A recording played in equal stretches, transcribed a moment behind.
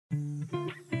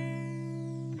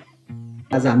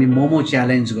आज हामी मोमो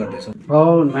च्यालेन्ज गर्दैछौँ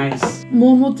Oh, nice.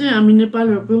 मोमो चाहिँ हामी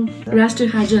नेपालहरुको राष्ट्रिय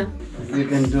खाजा You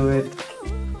can do it.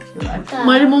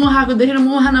 मैले मोमो खाएको देखेर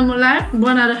मोमो खान मन लाग्यो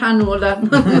बनाएर खानु होला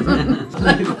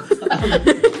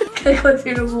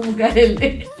कतिवटा momo खाएले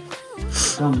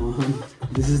Come on.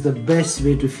 This is the best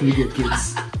way to feed your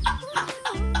kids.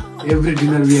 Every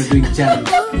dinner we are doing challenge.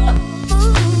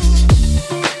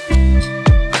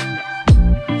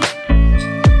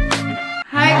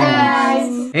 Hi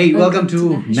guys. Hey, welcome to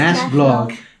Nash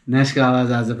vlog. Nash को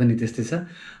आवाज आज पनि त्यस्तै छ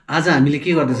आज हामीले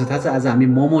के गर्दैछौँ थाहा छ आज हामी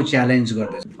मोमो च्यालेन्ज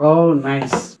गर्दैछौँ Oh,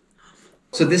 nice.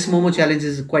 So this momo challenge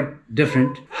is quite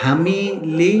different.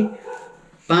 हामीले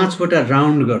 5 वटा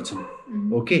राउन्ड गर्छौँ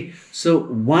ओके सो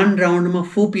 1 राउन्डमा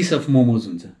 4 पिस अफ मोमोज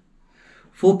हुन्छ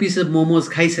 4 पिस अफ मोमोज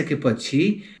खाइसकेपछि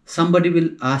somebody will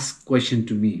ask question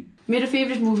to me. मेरो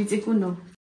फेभरेट मुभी चाहिँ कुन हो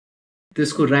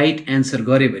त्यसको राइट एन्सर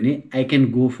गरे भने I can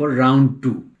go for round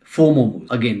 2 4 momos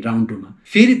again round 2 मा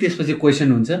फेरि त्यसपछि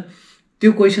क्वेसन हुन्छ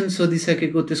त्यो क्वेसन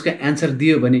सोधिसकेको त्यसको एन्सर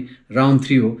दियो भने राउन्ड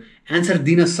 3 हो एन्सर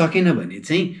दिन सकेन भने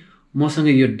चाहिँ मसँग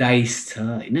यो डाइस छ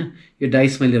हैन यो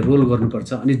डाइस मैले रोल गर्नुपर्छ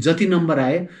अनि जति नम्बर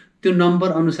आयो त्यो नम्बर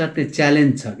अनुसार त्यो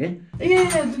च्यालेन्ज छ के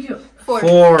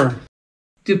 4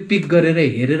 त्यो पिक गरेर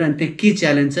हेरेर अनि त्यहाँ के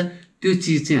च्यालेन्ज छ त्यो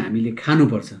चीज चाहिँ हामीले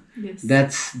खानुपर्छ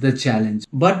that's the challenge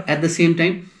but at the same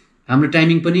time हाम्रो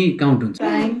टाइमिङ पनि काउन्ट हुन्छ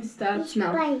टाइम स्टार्ट्स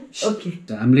नाउ ओके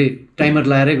हामीले टाइमर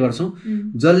लाएरै गर्छौं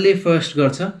जसले फर्स्ट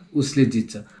गर्छ उसले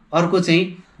जित्छ अर्को चाहिँ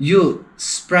यो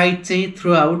स्प्राइट चाहिँ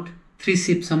थ्रु आउट 3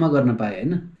 सिप सम्म गर्न पाए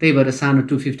हैन त्यही भएर सानो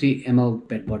 250 ml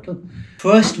पेट बोतल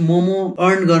फर्स्ट मोमो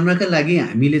अर्न गर्नका लागि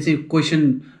हामीले चाहिँ क्वेशन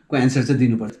को आन्सर चाहिँ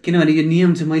दिनुपर्छ किनभने यो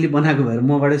नियम चाहिँ मैले बनाएको भएर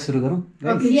मबाटै सुरु गरौँ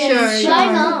Why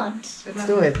not? Let's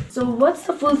do it. So what's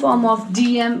the full form of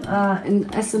DM in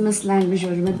SMS language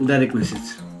or direct message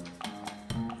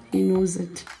he knows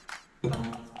it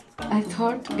I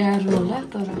thought गाह्रो होला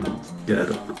तर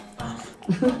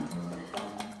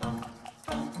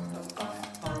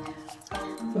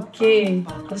Okay,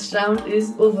 this round is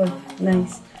over.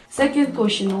 Nice. Second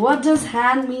question. What does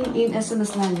hand mean in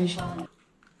SMS language?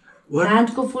 What?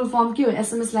 Hand ko full form ke ho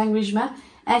SMS language ma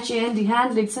HAND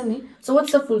hand lekhcha ni. So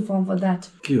what's the full form for that?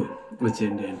 के हो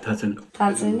चाहिँ थाहा छैन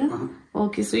Taha chaina?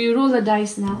 Okay, so you roll the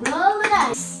dice now. Roll the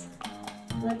dice.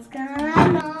 What's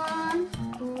going on?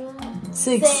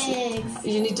 6.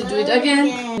 You need to do it again.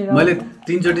 मैले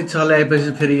 3 चोटी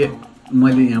चलाएपछि फेरि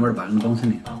मैले यहाँबाट भाग्न पाउँछु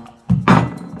नि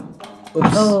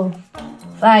Oops. Oh,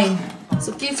 5. So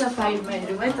kids are 5 by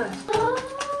the way.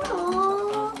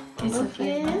 It's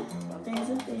Okay. There's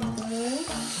a paper.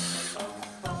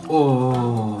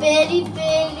 Oh. Peri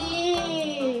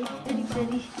peri. Peri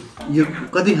peri. यो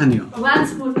कति खाने हो 1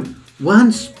 spoon.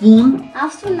 1 spoon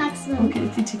After maximum. Okay,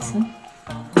 it's ठीक छ.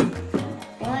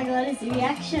 Oh my god, his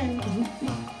reaction.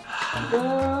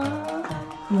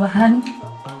 1,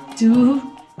 2,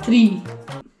 3.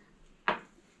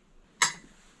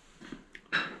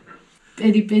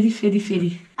 Peri.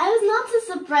 I was not so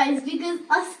surprised because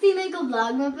Asti like a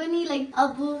vlog ma pani like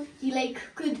Abu he like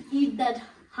could eat that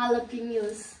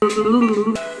jalapenos.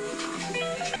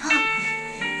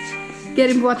 Get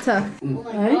him water. Oh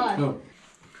my Right? god.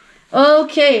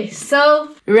 Okay, so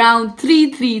round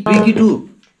 3. 3 कि 2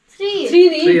 Three. 3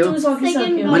 ni Three, 2 Second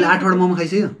सक्यो. मैले 8 वटा momo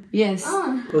खाइसक्यो Yes.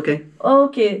 Okay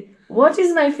Okay. What is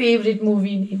my favorite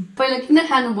movie name? पहिला किन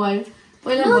खानु भयो?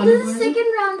 पहिला No, भन्नु this is पर्यो. second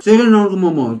round. Second राउन्डको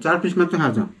momo 4 piece मात्र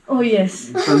खान्छ Oh yes.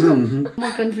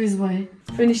 म confused भएँ.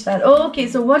 Finish that. Okay,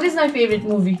 so what is my favorite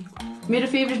movie? मेरो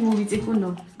favorite movie चाहिँ कुन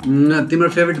हो? तिम्रो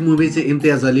फेभरेट मुभी चाहिँ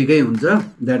इम्तियाज अलीकै हुन्छ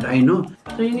that I know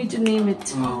So you need to name it.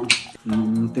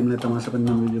 तिमीलाई तमासा पनि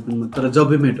नमिल्यो पनि तर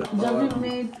जबीमेट हो Jab we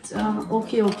met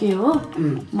okay हो.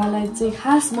 मलाई चाहिँ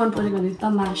खास मन परेको भने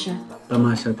तमाशा.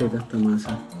 तमासा त्यही त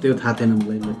तमासा त्यो थाहा थिएन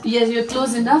मलाई Yes, you're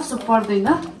close enough, so पर्दैन.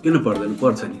 किन पर्दैन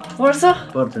पर्छ नि पर्छ?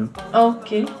 पर्छ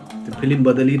Okay. त्यो फिल्म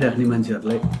बदलिराख्ने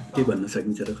मान्छेहरूलाई के भन्न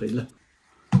सकिन्छ र खै ल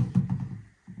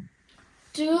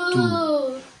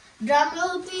 2. Drum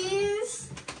roll please.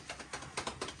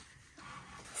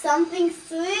 Something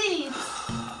sweet.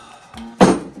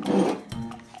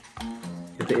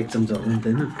 यो त एक चम्चा हो नि त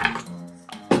हैन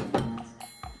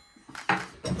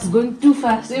It's going too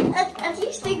fast. At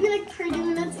least take me like 30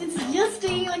 minutes. It's just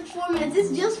taking like 4 minutes.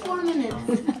 It's just 4 minutes.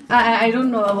 I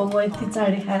don't know अब म यति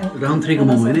चाँडै खाएँ. राउन्ड 3 को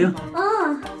मोमो हैन यो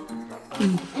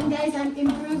And guys, I'm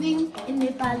improving in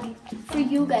Nepali for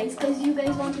you guys because you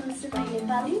guys want to listen my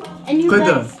Nepali. And you खै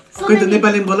guys. त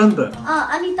नेपालीमा बोल नि त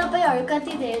अनि तपाईहरु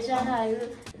कति धेरै जनाहरु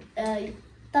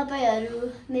तपाईहरु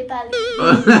Nepali.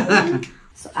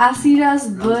 So Asira's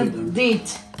birth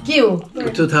date के हो?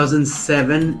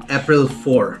 2007 April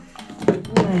 4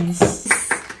 Nice.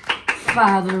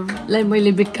 फादरलाई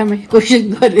मैले बेक्कामै क्वेसन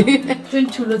गरेँ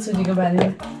ठुलो छोरीको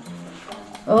बारेमा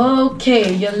Okay,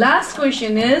 your last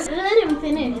question is Let him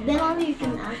finish, then only you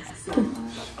can ask.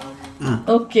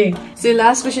 Okay, so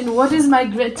last question, what is my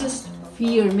greatest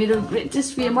fear? मेरो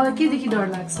greatest fear मलाई के देखि डर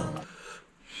लाग्छ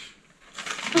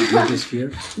Greatest fear?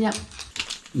 Yeah.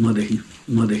 मदेखि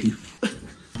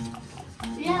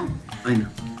Yeah. I know.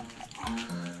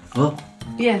 Oh?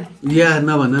 Yeah. Yeah,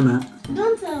 नभन न.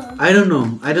 Don't tell. I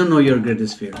don't know your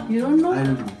greatest fear. You don't know? I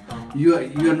don't know. You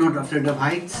are not afraid of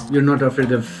heights? You're not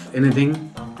afraid of anything?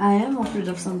 I am afraid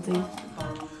of something.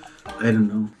 I don't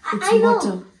know. It's I know.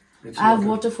 water. I have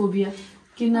water phobia.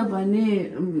 किनभने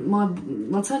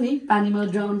म छ नि पानीमा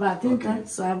drown भएको थिएँ नि त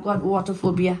so I've got water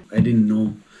phobia. I didn't know.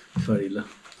 Sorry ल.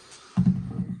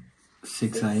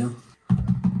 6 आयो.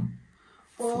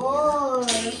 4.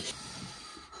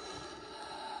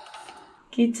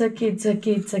 Kids.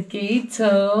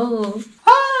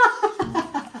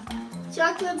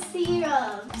 Chocolate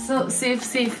syrup. So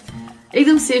safe.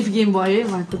 एकदम safe game भयो है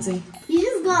उहाँको चाहिँ. You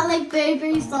just got like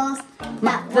peri sauce that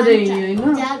one Today, time. you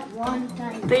know? That one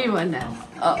time. त्यही भनेर.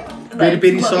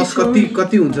 Peri sauce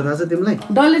कति हुन्छ थाहा छ तिमीलाई?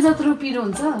 डल्ले जत्रो पिरो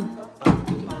हुन्छ?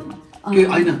 के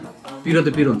हैन. पिरो त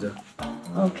पिरो हुन्छ.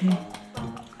 Okay.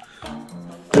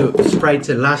 त्यो स्प्राइट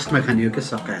चाहिँ लास्टमा खाने हो के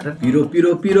सकाएर.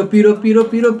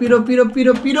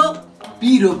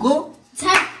 पिरोको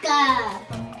झट्का.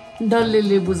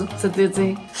 डल्लेले बुझ्छ त्यो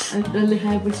चाहिँ. अनि डल्ले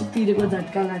खाएपछि पिरोको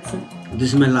झट्का लाग्छ. This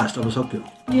is my last. अब सक्यो.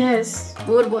 Yes.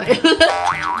 बोर भयो.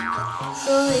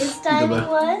 So his timing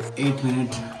was 8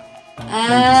 minutes.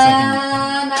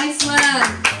 Nice one.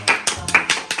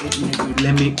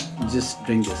 Let me just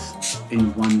drink this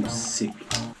in one sip.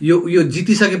 यो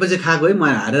जितिसकेपछि खाएको है म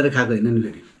हारेर खाएको हैन नि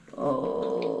फेरि.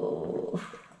 Oh.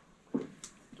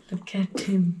 Look at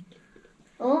him.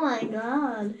 oh my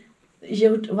god.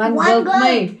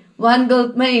 One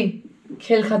gulpमै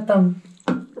खेल खत्म.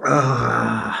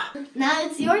 Now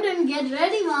it's your turn. Get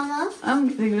ready, Mama. I'm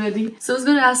getting ready. So who's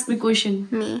going to ask me question?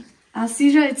 Me.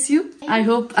 Asira, it's you. I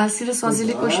hope Asira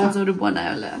सजिलै क्वेशन्सहरु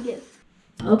बनायो होला. Yes.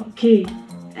 Okay.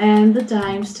 And the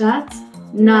time starts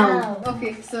now.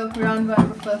 Okay, so round one,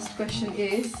 the first question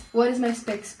is, what is my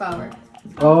specs power?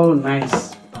 Oh,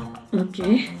 nice.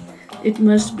 Okay. It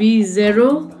must be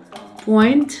 0.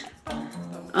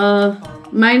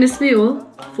 Minus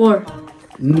 4.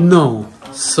 No,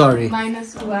 sorry.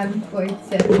 Minus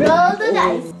 1.7. Roll the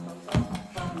dice.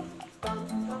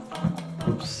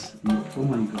 Oops. Oh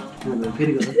my god.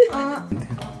 फेरि गर.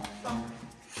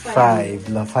 5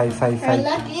 ल 5 Our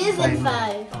luck is at 5.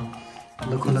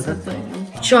 ल खोला त.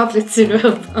 Chocolate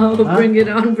syrup. Oh, bring it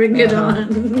on.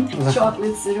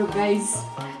 Chocolate syrup, guys.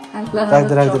 I love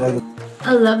राख they.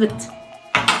 I love it.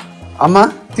 अम्मा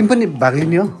तिमी पनि भाग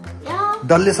लिने हो? Yeah.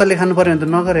 डल्ले सल्ले खानु पर्यो भने त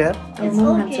नगर यार. It's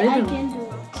okay. I can do it.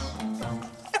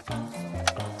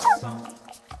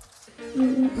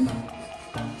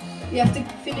 You have to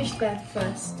finish that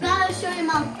first. Gotta show your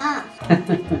mom.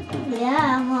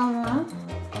 Yeah, Mama.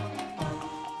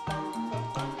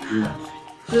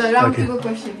 So round Okay. 2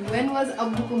 question. When was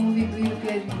Abbuko movie 3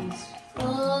 Rupiah released?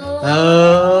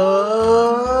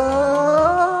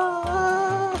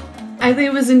 I think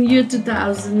it was in year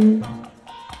 2000.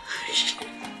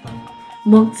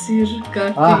 Monksir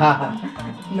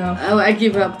No. Oh, I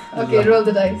give up. Okay, roll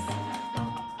the dice.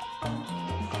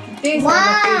 These are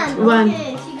not 1.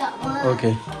 Okay, she got 1.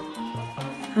 Okay.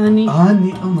 Honey,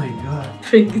 Oh my god.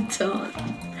 bring it on.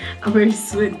 I'm very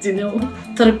sweet, you know.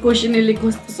 तर question यसले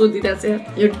कस्तो सोधिरहेछ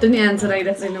एउटा नि answer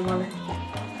आइरहेको छैन मलाई.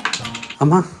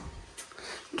 अम्मा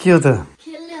के हो त?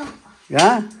 Kill him.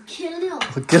 यहाँ Kill him.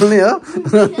 खेल्ने हो?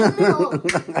 Kill him.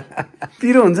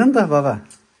 पिरो हुन्छ नि त बाबा.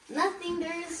 Nothing,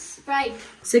 there's Sprite.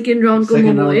 Second राउन्डको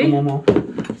momo है.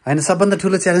 हैन सबभन्दा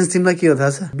ठुलो च्यालेन्ज तिमीलाई के हो थाहा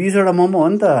छ? 20 वटा मोमो हो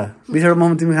नि त. 20 वटा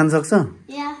मोमो तिमी खान सक्छौ?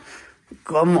 Yeah.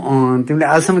 कम अन तिमीले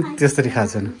आजसम्म त्यसरी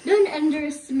खाएको छैन. Don't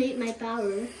underestimate my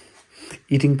power.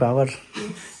 Eating power.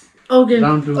 Okay.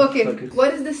 Round 2. Okay, what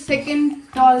is the second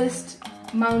tallest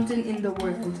mountain in the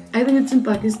world? I think it's in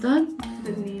Pakistan.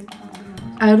 The name.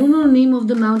 I don't know the name of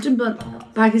the mountain, but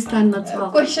Pakistan ma cha.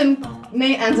 Question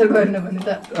may answer garnu bhane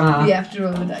ta you have to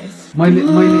roll the dice. मैले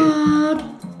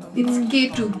It's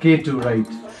K2. K2 right.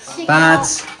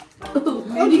 5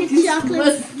 Okay,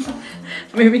 chocolate.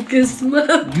 Merry Christmas.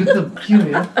 You the cute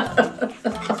है.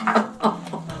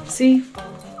 See,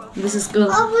 this is good.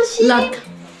 Oh, was she? Luck.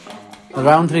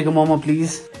 Round 3 को momo please.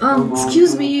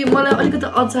 Excuse me, मलाई अलिकति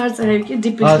अचार चाहियो कि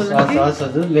डिपिङको लागि.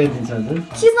 हजुर ल्याइदिन्छ हजुर.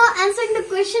 She's not answering the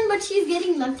question, but she's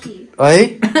getting lucky. है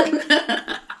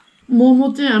मोमो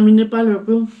चाहिँ हामी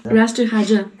नेपालहरूको राष्ट्रिय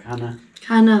खाजा खाना.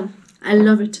 खाना I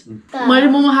love it. मैले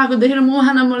मोमो खाएको देखेर मोमो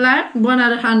खान मन लाग्यो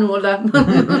बनाएर खानु होला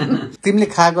तिमीले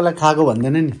खाएकोलाई खाएको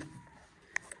भन्दैन नि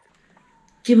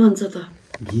के भन्छ त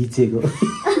घिचेको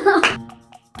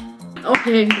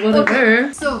Okay,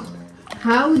 whatever. So,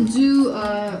 how do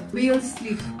whales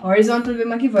sleep? Horizontal way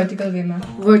ma ki vertical way ma?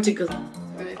 Vertical.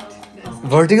 Right. That's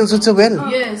vertical सुत्छ वेल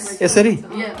Yes. यसरी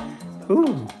yeah.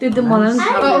 त्यो त मलाई पनि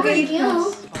थाहा Okay, it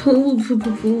counts.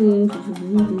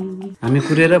 हामी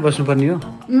कुरेर बस्नुपर्ने हो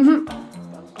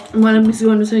मलाई मिस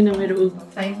गर्नु छैन मेरो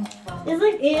Fine. It's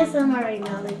like ASMR right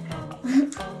now. Like,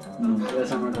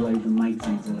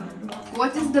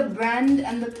 What is the brand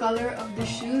and the color of the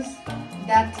shoes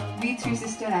that we three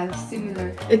sisters have similar?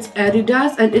 It's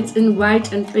Adidas and it's in white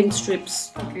and pink strips.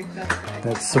 Okay, that's right.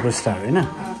 That's superstar हैन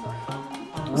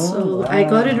So I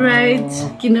got it right.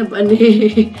 किनभने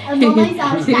Mama is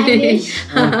our stylish.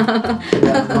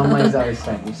 Mamma is our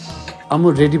stylish Amu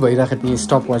ready भइराख नि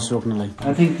stop watch रोक्नलाई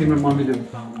I think तिम्रो मम्मीले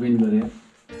win गरे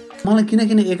मलाई किन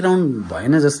एक round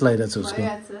भएन जस्तो लागिरहेछ उसको My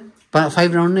answer.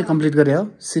 5 राउन्ड नै कम्प्लिट गरे हो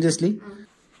seriously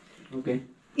okay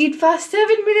Eat fast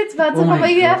 7 minutes, but Oh my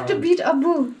you have God. to beat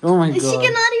Abu. Oh my She god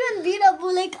cannot even beat Abu.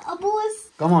 Like, Abu is.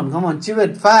 Come on chew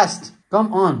it fast come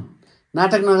on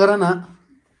नाटक नगर न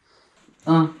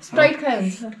Sprite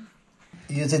counts.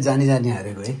 यो चाहिँ जानी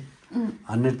हारेको है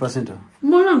 100% हो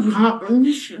मलाई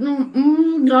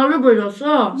गाह्रो भइरहेछ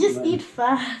Just eat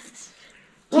fast.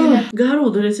 गाह्रो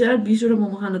हुँदो रहेछ यार 20 वटा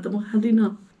मोमो खान त म खाँदिनँ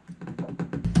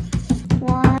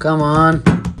Come on.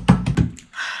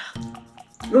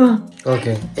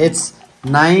 Okay, it's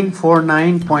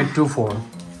 949.24.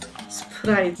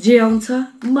 Sprite जे आउँछ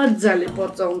मजाले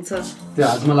पचाउँछ त्यो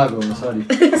हातमा लाग्यो सरी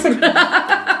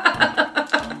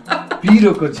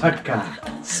पिरोको झट्का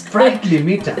स्प्राइटली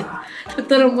मिठा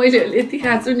तर मैले यति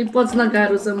खाएको छु नि पच्न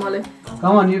गाह्रो छ मलाई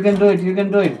Come on, you can do it.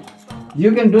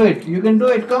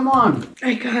 Come on.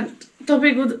 I can't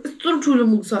तपाईँको यस्तो ठुलो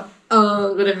मुख छ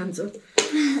गरेर खान्छ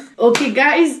Okay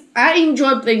guys, I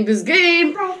enjoyed playing this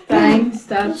game. Time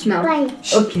starts now.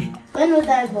 Right. Okay. When was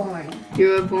I born? You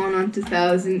were born on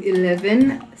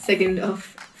 2011, 2nd of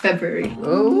February.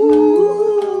 Oh,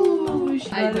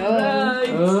 I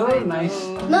know. nice.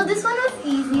 No, this one was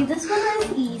easy. This one was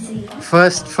easy.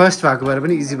 First भएको भएर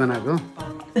पनि easy बनाएको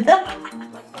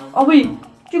अबे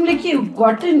तिमीले के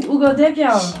घट्टै उ गर्दै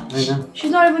क्या हैन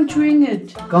She's not even chewing it.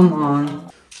 Come on.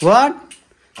 What?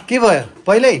 के भयो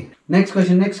पहिल्यै नेक्स्ट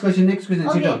क्वेशन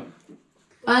छिटो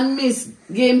Unmiss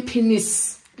game finish.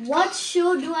 What show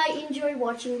do I enjoy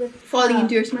watching with? Falling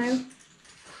into your smile.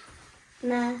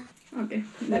 Nah. Okay,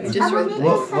 let me just roll.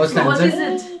 What's the What answer?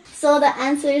 is it? So the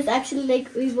answer is actually like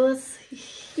we both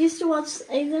used to watch.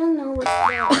 I don't know what.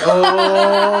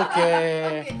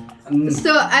 Okay.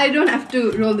 So I don't have to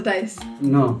roll the dice.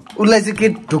 No. उसलाई चाहिँ के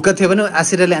ढुक्क थियो भने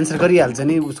आशिराले answer गरिहाल्छ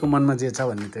नि उसको मनमा जे छ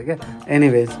भन्ने थियो क्या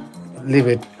एनीवेज लिभ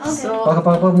इट So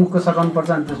पक मुखको सकाउनु पर्छ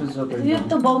अनि त्यसपछि सबै यो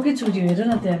त बाउकै छोरी हेर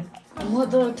न त्यहाँ म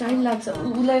त टाइम लाग्छ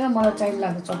उलाई र मलाई टाइम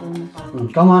लाग्छ चलाउनु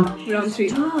कम on Round 3.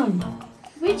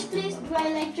 Which place do I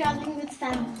like traveling with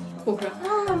family?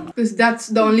 Pokhara. Because that's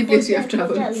the only place you have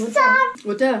traveled.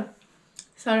 Hotel.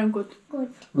 Sarankot. Because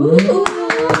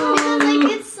like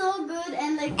it's so good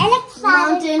and like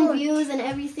mountain views and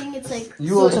everything. It's like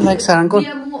You also like Sarankot?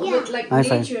 with like High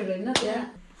five. nature हैन त्यहाँ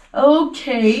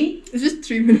Okay. It's just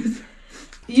 3 minutes.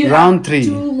 You Round have 3.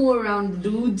 2 more round,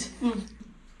 dude.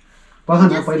 पखन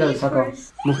just पहिला eat सकाउ first.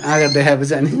 मुख आगा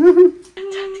देखाएपछि अनि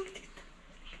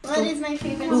What is my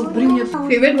favorite Oh, sport? bring your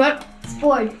Favorite what?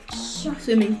 Sport.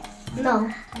 Swimming. No.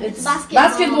 It's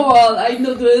Basketball. I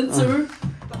know the answer.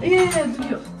 Yeah, do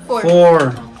you? 4. 4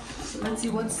 Let's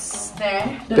see what's there.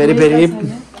 Peri peri.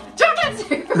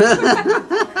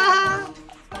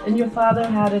 And your father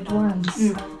had it once.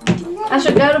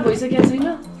 Asha गाह्रो भइसकेको छैन?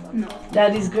 No.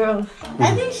 Daddy's girl. I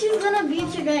think she's gonna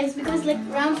beat you guys because like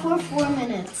round 4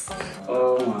 minutes.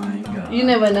 Oh my god You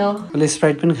never know. ले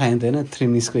Sprite पनि खाइन्छ हैन 3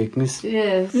 मिसको 1 miss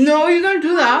Yes. No, you don't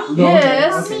do that.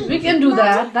 Yes, we can do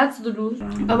that. That's the rule.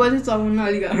 About it, someone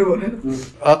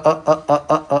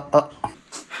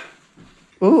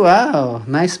Oh wow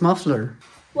nice muffler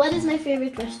What is my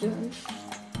favorite restaurant?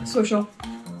 Social.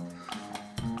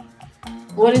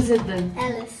 What is it then?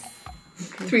 Alice.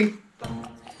 3.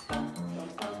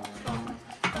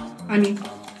 Ani.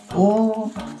 ओ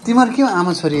तिम्रो के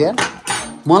आमा छोरी यार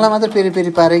मलाई मात्र peri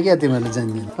peri पारे क्या तिमीले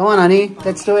जान्दिन कम on honey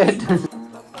let's do it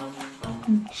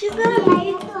She's gonna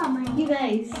lie to you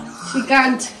guys. She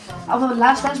can't. अब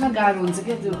लास्टमा गाह्रो हुन्छ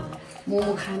क्या त्यो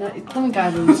मोमो खान एकदमै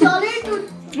गाह्रो हुन्छ. Tolerate to.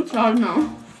 It's hard now.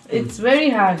 It's very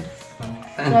hard.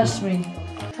 Trust me.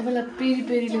 तपाईँलाई पेरी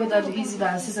पेरीले गर्दा अलि इजी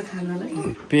भएको छ खानलाई.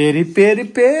 पेरी पेरी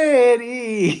पेरी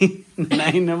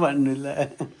नाइ नभन्नुला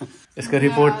यसको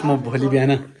रिपोर्ट म भोलि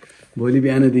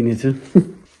बिहान दिनेछु.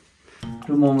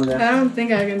 2 momos. I don't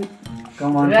think I can.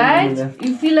 Come on. Right?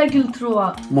 You feel like you'll throw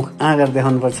up. मुख आगर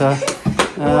देखाउनु पर्छ.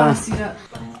 Nasira.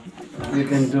 You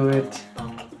can do it.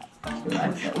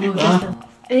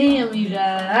 Hey, Amira.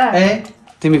 ए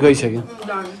तिमी गइसक्यो.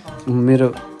 Done. मेरो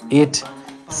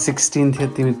 8:16 थियो,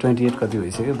 तिमी 28 कति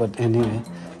भइसक्यो. But anyway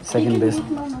second best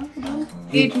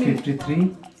 8:53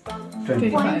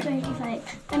 25. 25.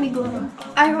 Let me go now.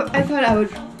 I thought I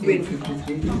would win.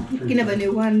 8:53. Kinabani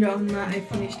one round I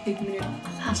finished 8 minutes.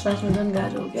 Last one done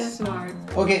garo kya? Smart.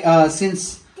 Okay,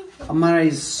 since Amara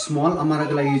is small, Amara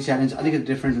को लागि यो challenge अलिकति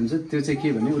different हुन्छ. त्यो चाहिँ के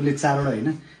भने उसले 4 वटा हैन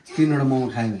 3 वटा मोमो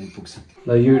खायो भने पुग्छ. ल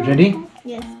you ready?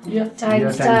 Yes. Your time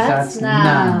starts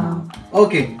now.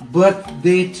 Okay, birth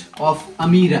date of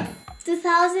Amira.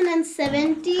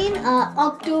 2017,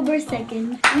 October 2nd.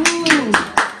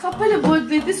 सबैले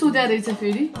बर्थडे चाहिँ सोधेर रहेछ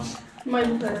फेरि.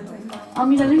 मैले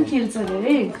अमिराले पनि खेल्छ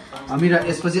रे. Amira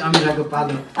यसपछि अमिराको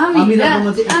पालो. Amira अमिराको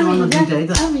चाहिँ एकाउन्टमा दिन्छ है त.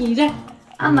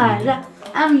 Amira.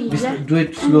 Do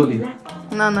it slowly.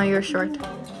 No, you're short.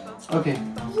 Okay.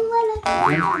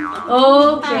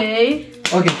 Okay.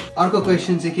 Okay, अर्को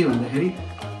क्वेशन चाहिँ के भन्दाखेरि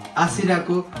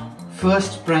आसिराको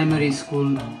फर्स्ट प्राइमरी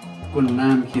स्कुलको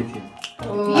नाम के थियो?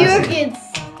 Your kids.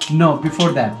 No,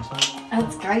 before that.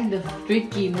 That's kind of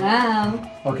tricky now.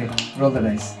 Okay, roll the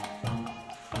dice.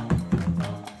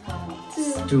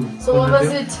 2. So what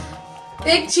was it?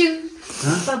 एकछिन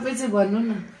तपाईँ चाहिँ भन्नु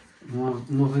न. म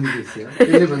पनि बिर्सेँ.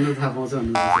 त्यसले भन्नु थाहा पाउँछ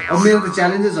भन्नु. अब मेरो त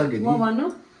च्यालेन्जै छ के नि. म भन्नु?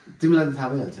 तिमीलाई त थाहा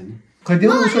भइहाल्छ नि. खै त्यो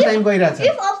उसको टाइम गइरहेछ.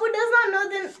 If Apu does not know,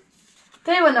 then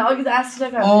त्यही भन्दा अघि त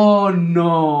आसिरहेको. Oh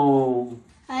no.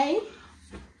 I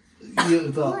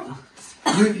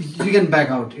You can back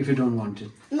out if you don't want it.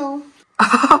 no.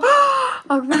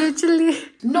 Literally.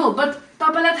 No, but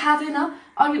तपाईलाई थाहा थिएन.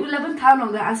 अघि उसलाई पनि थाहा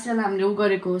नहुँदा आसिरालाई हामीले उ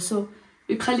गरेको हो. सो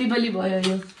यो खलिबली भयो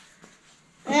यो.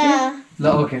 Yeah. ल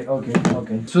okay.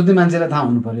 सुत्ने मान्छेलाई थाहा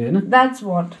हुनु पर्यो हैन? That's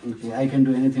what. Okay, I can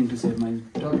do anything to save my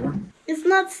daughter. It's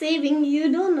not saving.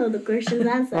 You don't know the question's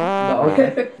answer.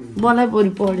 Okay. मलाई बरु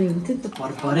पढ्यो हुन्थ्यो नि त.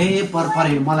 परपरे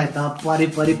मलाई त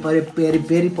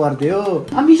पेरी पर्दियो.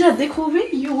 Amira, देखो बे,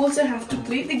 you also have to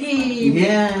play the game.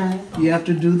 Yeah, you have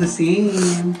to do the same.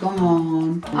 Come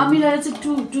on. Amira, it's a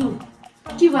 2.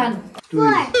 के one? 2.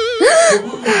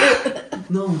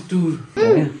 No, 2.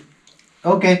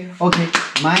 Okay.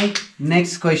 My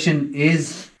next question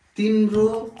is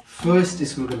तिम्रो फर्स्ट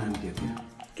स्कुलको नाम के थियो?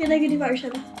 केटाकेटी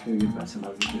पाठशाला.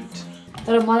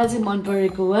 तर मलाई चाहिँ मन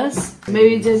परेको was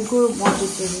मेरिजनको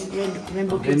Montessori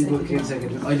rainbow kids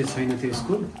academy. अहिले छैन त्यो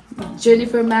school.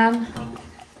 Jennifer ma'am.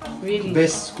 Really?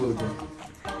 Best school हो.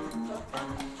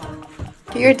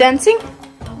 You're dancing?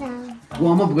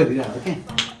 वार्म अप गरिरहेको के?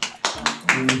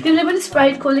 तिमीले पनि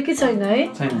स्प्राइट खोलेकै छैन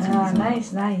है? छैन.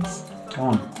 Nice.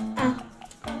 On.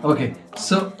 Okay,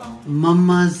 so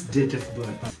Mama's date of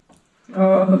birth.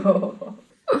 Oh.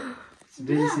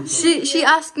 Very simple. She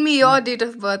asked me your date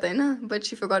of birth, I know, but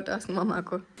she forgot to ask Mama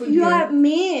ko. You are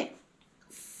May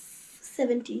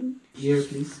 17. Year,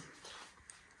 please.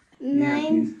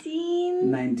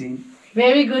 19.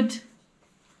 Very good.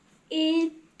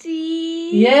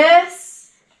 80. Yes.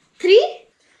 3?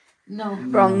 No.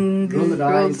 Wrong. Roll the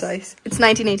dice. Roll dice. It's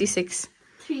 1986.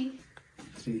 3.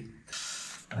 3.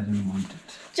 I don't want it.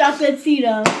 Chocolate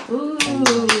syrup. Ooh.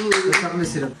 The chocolate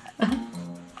syrup.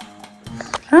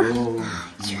 Huh? Oh.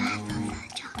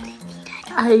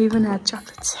 I even had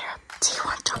chocolate syrup. Do you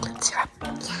want chocolate syrup?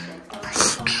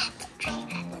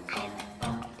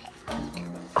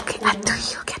 Okay, at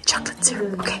 3 you'll get chocolate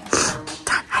syrup. Okay.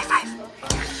 Done. High five.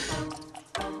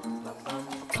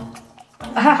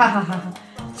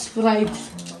 Sprite.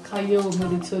 खायो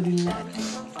मेरो छोरीलाई.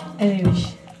 Anyway.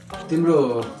 तिम्रो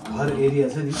घर area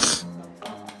छ नि,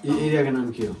 यो एरियाको नाम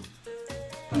के हो?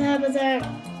 नयाँ बजार.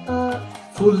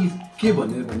 फुल के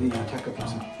भनेर भन्ने यहाँ ठ्याक्क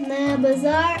पर्छ? नयाँ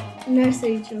बजार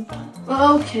nursery Chowk.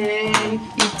 Okay.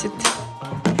 Eat it.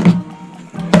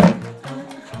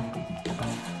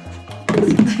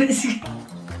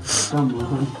 Come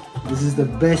on. This is the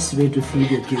best way to feed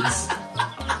your kids.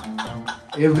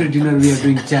 Every dinner we are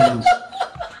doing challenge.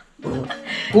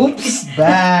 Oops,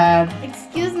 bad.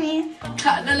 Excuse me.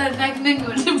 खानालाई ऱ्याङ्किङ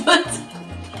गर्ने पर्छ.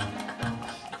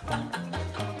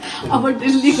 अब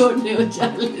डेली गर्ने हो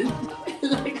challenge.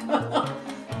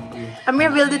 Amir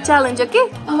will do challenge, okay?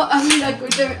 अब अमिराको त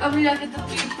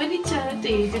पेट पनि छ.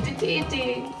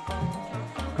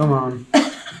 Come on.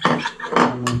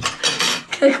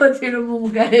 कतिवटा momo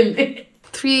खाएले.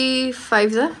 3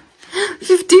 5s,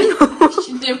 15.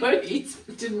 She never eats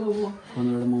 15 momo.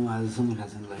 15 वटा मोमो आजसम्म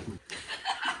खान्छन् लाइफमा.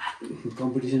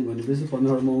 कम्पिटिसन भनेपछि 15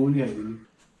 वटा मोमो पनि खाइदिनु.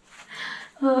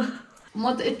 म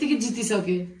त यतिकै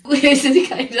जितिसकेँ यसरी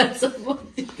खाइरहेको छ म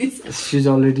जितिसकेँ She's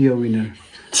already a winner.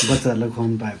 बच्चाहरूलाई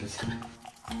खुवाउनु पाएपछि.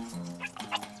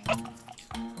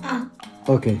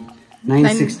 Okay.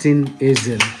 9-16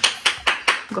 8-0.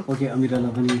 Okay,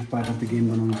 Amiraलाई पनि part of the game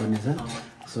बनाउनु पर्ने छ.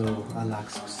 So I'll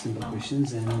ask simple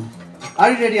questions and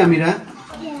are you ready, Amira?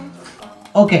 Yeah.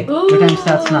 Okay, your time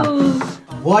starts now.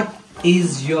 What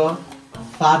is your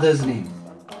father's name?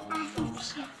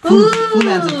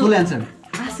 Full answer.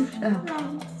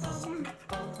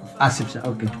 Asif Shah.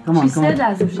 Okay, come on. She said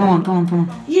Asif Shah. Come on.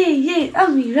 Yeah,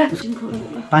 Amira.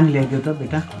 पानी ल्याइदियो त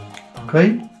बेटा. खै?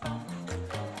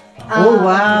 Oh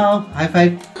wow! High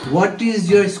five. What is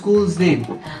your school's name?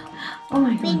 Oh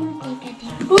my god.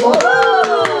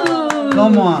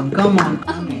 Come on.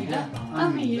 Amira.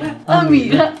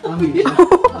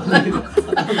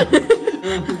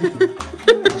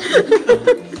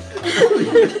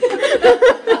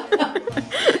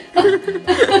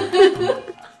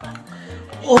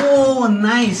 Oh,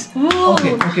 nice.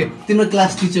 Okay. तिम्रो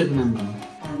class teacher को नाम भन्नु.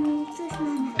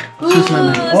 Susma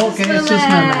ma'am. Okay,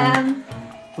 Susma ma'am.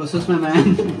 For Susma ma'am.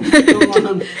 Come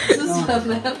on.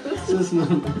 Susma.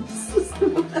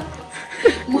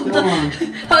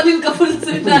 Anil Kapoor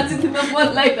से नाचिदिन मन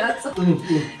लागिरहेछ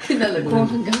Kinley कोन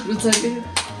गाह्रो छ के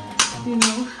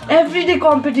everyday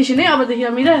competition है अबदेखि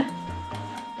अमिरा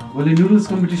भोलि नुडल्स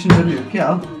कम्पिटिसन गर्ने हो क्या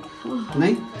हो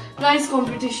नै राइस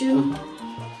कम्पिटिसन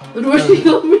रोटी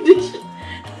कम्पिटिसन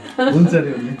हुन्छ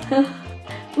रे भने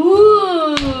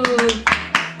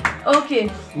Okay.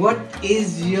 What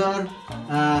is your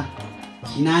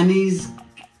nanny's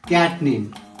cat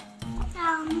name?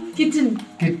 Kitten.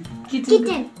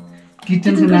 Kitten.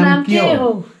 Kitten को नाम के हो?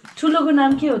 ठुलो को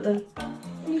नाम के हो त?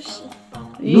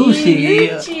 Lucy.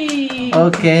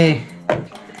 Okay.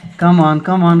 Come on.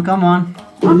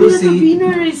 Lucy. The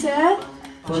winner is her.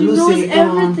 She knows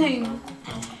everything.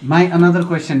 My another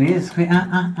question is,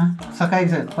 सकाइ छ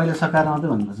पहिले सकाएर आउँदै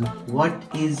भन्नुपर्छ. What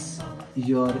is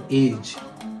your age?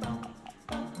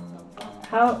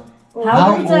 How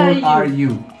old are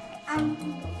you?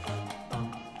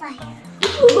 5.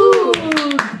 Ooh,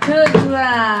 good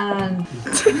one.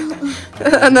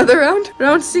 Another round?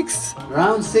 Round 6.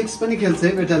 Round 6 पनि खेल्छ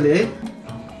है बेटाले है.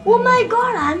 Oh my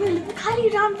god, हामीले त खाली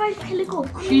round 5 खेलेको.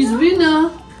 She's winner.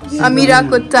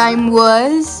 Amira's time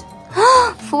was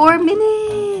 4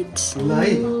 minutes. ल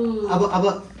है. अब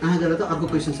आजलाई त अर्को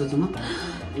क्वेशन सोच्छु म.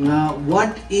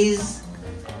 What is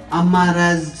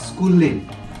Amara's school name?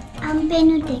 Come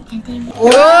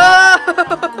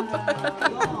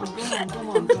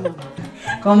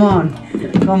on.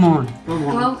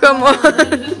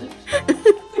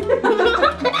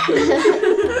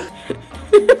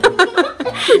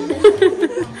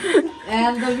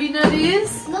 And the winner is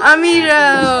Amira,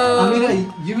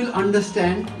 you will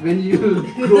understand when you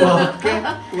grow up. Okay?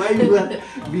 Why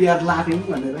we are laughing?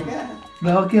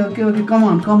 Okay. Come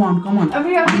on.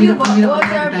 Amira, will you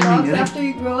watch our vlogs after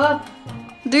you grow up?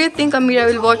 do you think Amira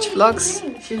will watch vlogs?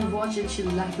 She'll watch it,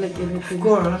 she'll laugh like anything. Of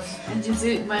course. And she'll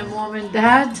say, my mom and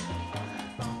dad.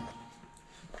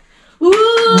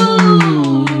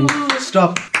 Ooh!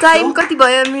 Stop. Time kati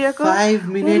bhayo Amira ko? 5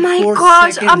 minutes. Oh my 4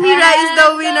 gosh, seconds. Amira is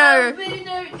the winner. The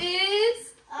winner is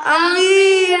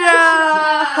Amira.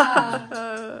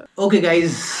 Okay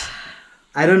guys,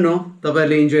 I don't know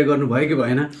तपाईहरुले enjoy गर्नु भयो कि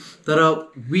भएन तर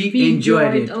we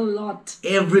enjoyed it a lot.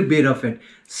 every bit of it.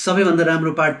 सबैभन्दा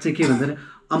राम्रो part चाहिँ के भन्दा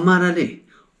अम्माराले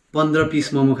 15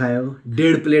 पिस मोमो खायो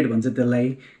 1.5 प्लेट भन्छ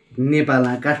त्यसलाई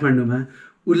नेपालमा काठमाडौँमा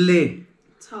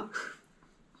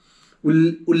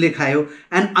उल्ले खायो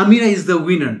and Amira is the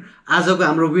winner. आजको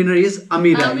हाम्रो winner is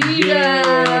Amira.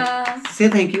 Say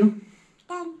thank you.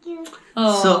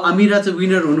 So Amira चाहिँ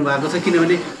winner हुनु भएको छ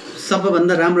किनभने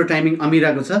सबैभन्दा राम्रो टाइमिङ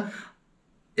अमिराको छ.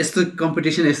 यस्तो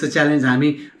कम्पिटिसन यस्तो च्यालेन्ज हामी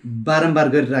बारम्बार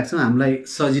गरिराख्छौँ हामीलाई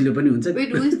सजिलो पनि हुन्छ.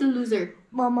 Wait, who is the loser?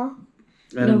 Mama.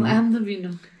 No, I am the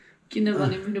winner.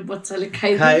 किनभने मेरो बच्चाले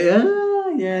खाइदियो.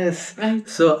 Yes. Right.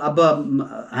 So अब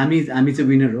हामी चाहिँ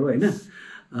विनर हो हैन.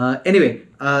 एनीवे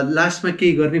लास्टमा के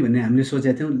गर्ने भन्ने हामीले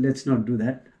सोचेका थियौँ. Let's not do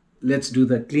that. Let's do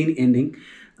the clean ending.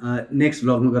 Next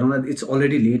भ्लगमा गरौँला. It's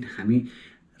already late. हामी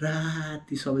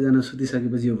राति सबैजना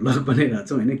सुतिसकेपछि यो भ्लग बनाइरहेको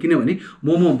छौँ होइन किनभने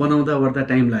मोमो बनाउँदा ओर्दा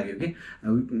टाइम लाग्यो कि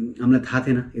हामीलाई थाहा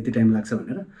थिएन यति टाइम लाग्छ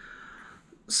भनेर.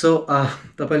 सो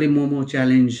तपाईँले मोमो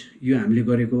च्यालेन्ज यो हामीले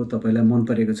गरेको तपाईँलाई मन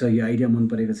परेको छ यो आइडिया मन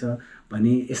परेको छ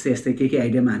भने यस्तै के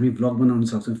आइडियामा हामी भ्लग बनाउन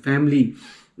सक्छौँ. फ्यामिली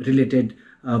रिलेटेड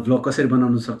भ्लग कसरी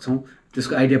बनाउन सक्छौँ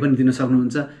त्यसको आइडिया पनि दिन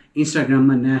सक्नुहुन्छ.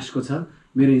 इन्स्टाग्राममा न्यासको छ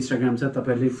मेरो इन्स्टाग्राम छ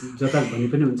तपाईँहरूले जता भन्ने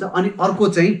पनि हुन्छ. अनि अर्को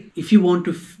चाहिँ if you want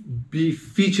to be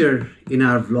feature in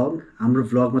our vlog हाम्रो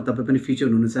भ्लगमा तपाईँ पनि फिचर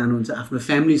हुन चाहनुहुन्छ आफ्नो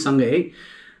फ्यामिलीसँगै है.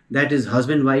 That is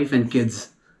husband wife and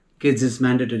kids is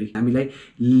mandatory हामीलाई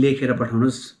लेखेर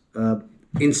पठाउनुहोस्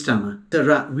इन्स्टामा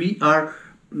र we are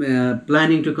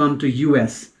planning to come to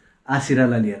US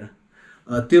आसिरालाई लिएर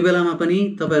त्यो बेलामा पनि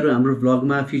तपाईँहरू हाम्रो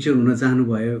भ्लगमा फिचर हुन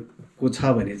चाहनुभएको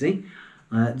छ भने चाहिँ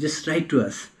just right to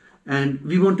us and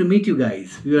we want to meet you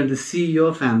guys we want to see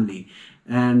your family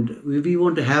and we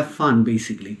want to have fun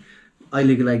basically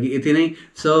अहिलेको लागि यति नै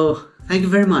so thank you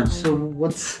very much so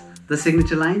what's the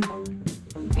signature line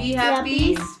Be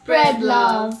happy, spread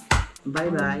love. Bye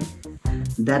bye.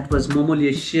 That was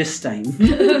Momolicious time.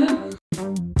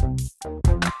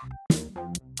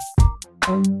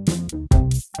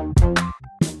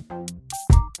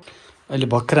 अहिले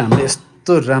भर्खर हामीले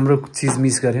यस्तो राम्रो चिज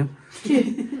मिस गर्यौँ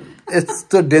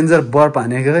यस्तो डेन्जर बर्प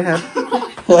हानेको है यार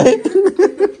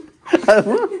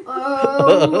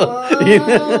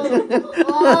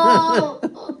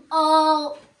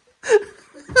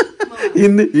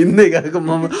हिँड्दै गएको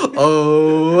ममा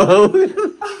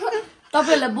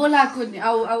तपाईहरुलाई बोलाएको नि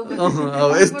आउ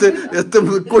यस्तो यस्तो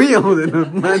कोही आउँदैन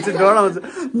मान्छे डराउँछ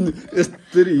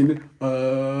यस्तरी हिँड्नु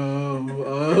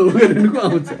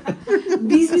आउँछ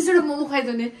 20 मिनट मोमो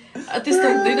खाइदिने त्यस्तो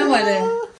हुँदैन मैले